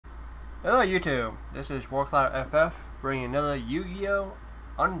Hello YouTube, this is WarCloudFF bringing another Yu-Gi-Oh!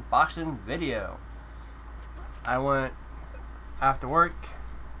 Unboxing video. I went after work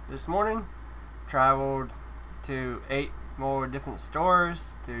this morning, traveled to 8 more different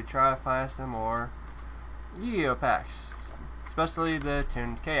stores to try to find some more Yu-Gi-Oh! Packs, especially the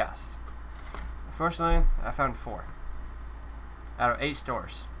Toon Chaos. Unfortunately, I found 4 out of 8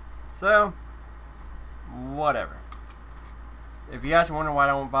 stores, so whatever. If you guys wonder why I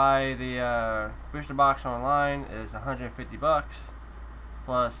don't buy the booster box online, it's $150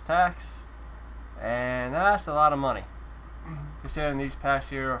 plus tax, and that's a lot of money considering these packs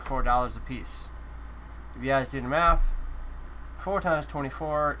here are $4 a piece. If you guys do the math, 4 times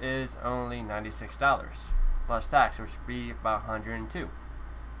 24 is only $96 plus tax, which would be about $102,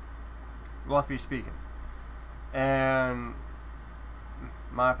 roughly speaking. And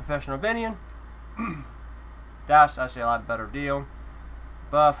my professional opinion, that's actually a lot better deal.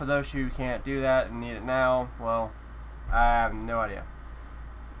 But for those who can't do that and need it now, well, I have no idea.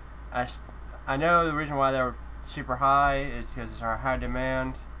 I know the reason why they're super high is because it's our high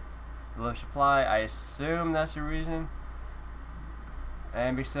demand, low supply. I assume that's the reason.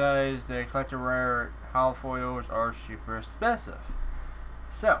 And besides, the collector rare hollow foils are super expensive.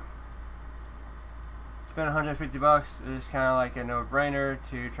 So, spend $150 is kind of like a no-brainer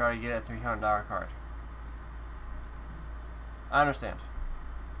to try to get a $300 card. I understand.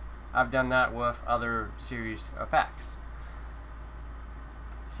 I've done that with other series of packs.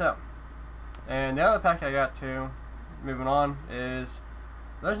 So, and the other pack I got too, moving on, is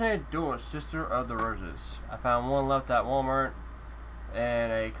Legendary Duel Sister of the Roses. I found one left at Walmart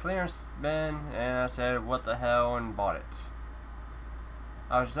and a clearance bin, and I said what the hell and bought it.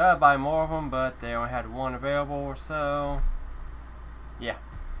 I was decided to buy more of them, but they only had one available, so yeah.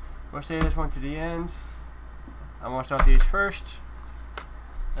 We'll save this one to the end. I'm going to start these first.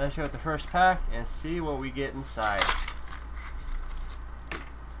 Let's go with the first pack and see what we get inside.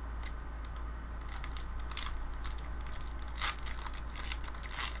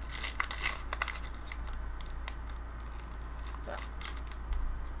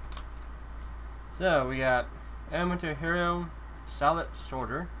 So we got Elemental Hero, Solid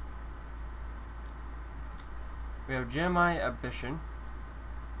Sorter. We have Gemini Ambition.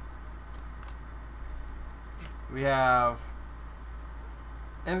 We have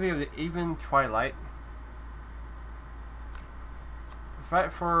Envy of the Even Twilight,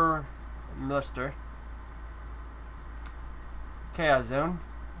 Fight for Lister, Chaos Zone,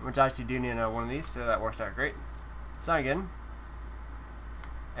 which I actually do need another one of these, so that works out great. Again,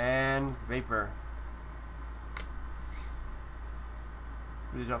 and Vapor.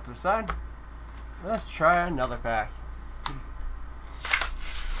 Put these off to the side. Let's try another pack.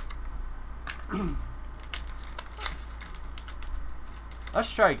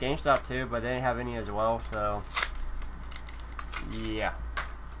 Let's try Gamestops too, but they didn't have any as well, so yeah.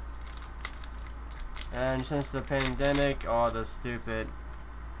 And since the pandemic, all the stupid,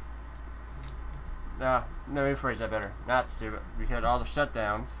 let me rephrase that better. Not stupid, because all the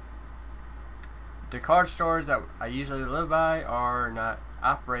shutdowns, the card stores that I usually live by are not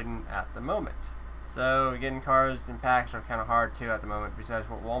operating at the moment. So getting cards and packs are kind of hard too at the moment, besides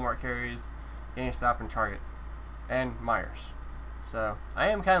what Walmart carries, GameStop, and Target, and Myers. So I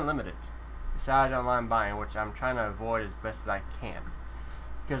am kind of limited, besides online buying, which I'm trying to avoid as best as I can,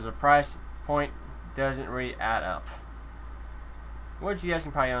 because the price point doesn't really add up, which you guys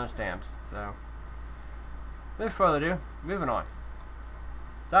can probably understand. So without further ado, moving on.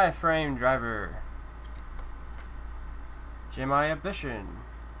 Side Frame Driver, Gemini Ambition,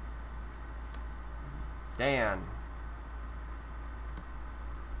 Dan,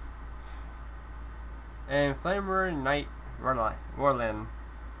 and Flamer Knight Warland,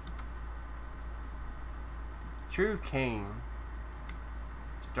 True King,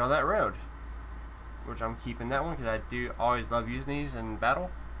 Starlight Road, which I'm keeping that one because I do always love using these in battle,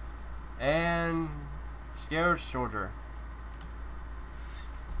 and Scared Soldier.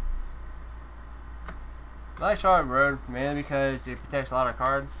 I like Starlight Road mainly because it protects a lot of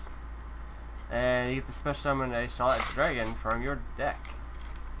cards, and you get to special summon a Solid Dragon from your deck.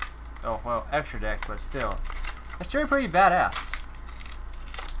 Oh, well, extra deck, but still. It's still pretty badass.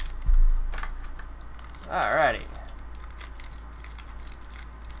 Alrighty.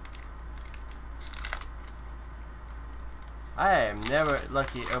 I am never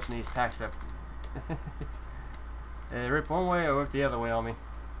lucky to open these packs up. They rip one way or rip the other way on me.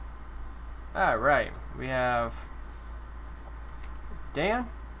 Alright, we have Dan,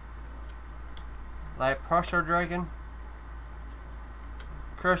 Light Partial Dragon,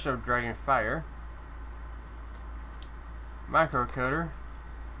 Curse of Dragon Fire, Microcoder,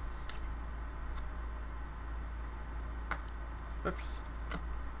 Oops.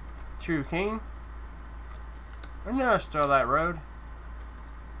 True King. Another Starlight Road.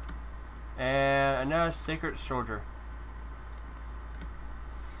 And another Sacred Soldier.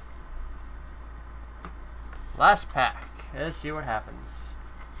 Last pack. Let's see what happens.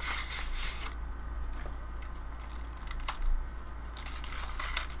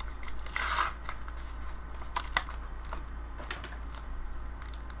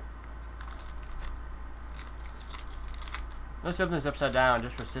 Let's open this upside down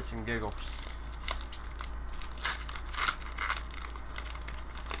just for shits and giggles.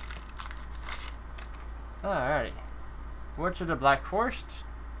 Alrighty. Witch of the Black Forest.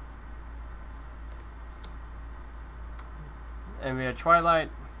 And we have Twilight.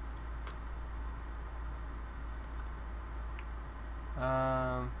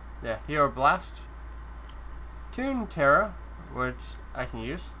 Yeah, Hero Blast. Toon Terra, which I can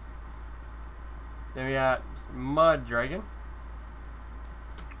use. Then we got Mud Dragon.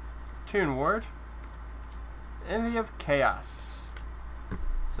 Toon Ward. And we have Chaos.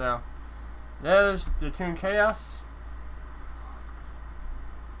 So, there's the Toon Chaos.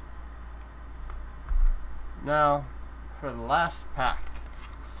 Now, for the last pack,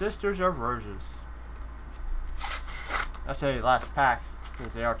 Sisters of Roses. I say last packs,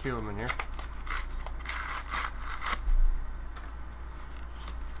 since there are two of them in here.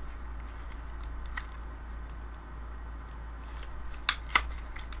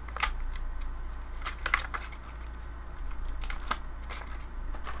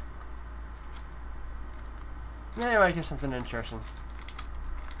 Anyway, get something interesting.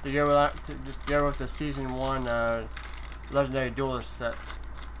 To go with the Season 1 Legendary Duelist set.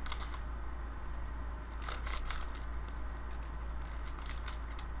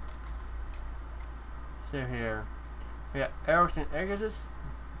 So here, we got Arrogant Egotist.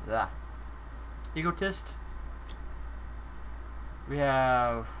 We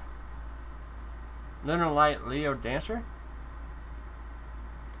have Lunar Light Leo Dancer.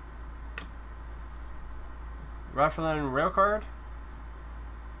 Rufflin Railcard.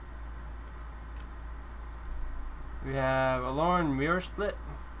 We have Alorn Mirror Split.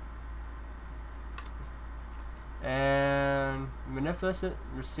 And Magnificent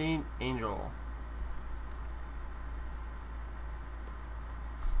Racine Angel.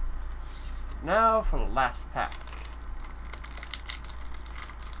 Now for the last pack.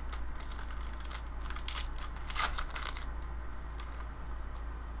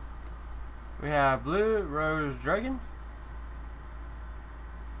 We have Blue Rose Dragon,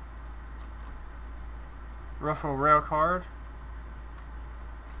 Ruffle Rail Card,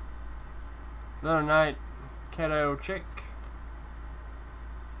 Little Knight Keto Chick,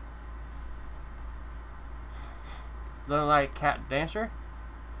 Little Light Cat Dancer,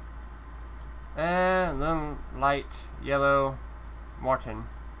 and Little Light Yellow Martin.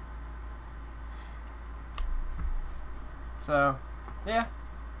 So, yeah,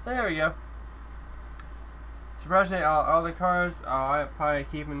 there we go. Surprisingly, all the cards, I'll probably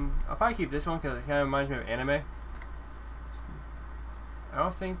keep this one because it kind of reminds me of anime. I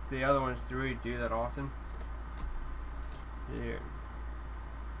don't think the other ones really do that often.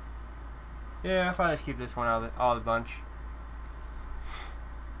 Yeah, I'll probably just keep this one out of the bunch.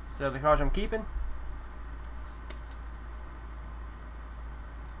 So the cards I'm keeping.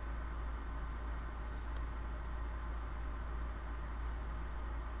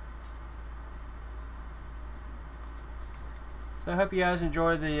 So I hope you guys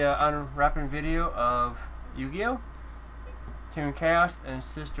enjoyed the unwrapping video of Yu-Gi-Oh! Toon Chaos and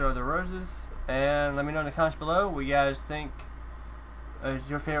Sister of the Roses. And let me know in the comments below what you guys think is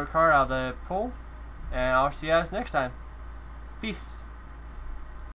your favorite card out of the pool. And I'll see you guys next time. Peace.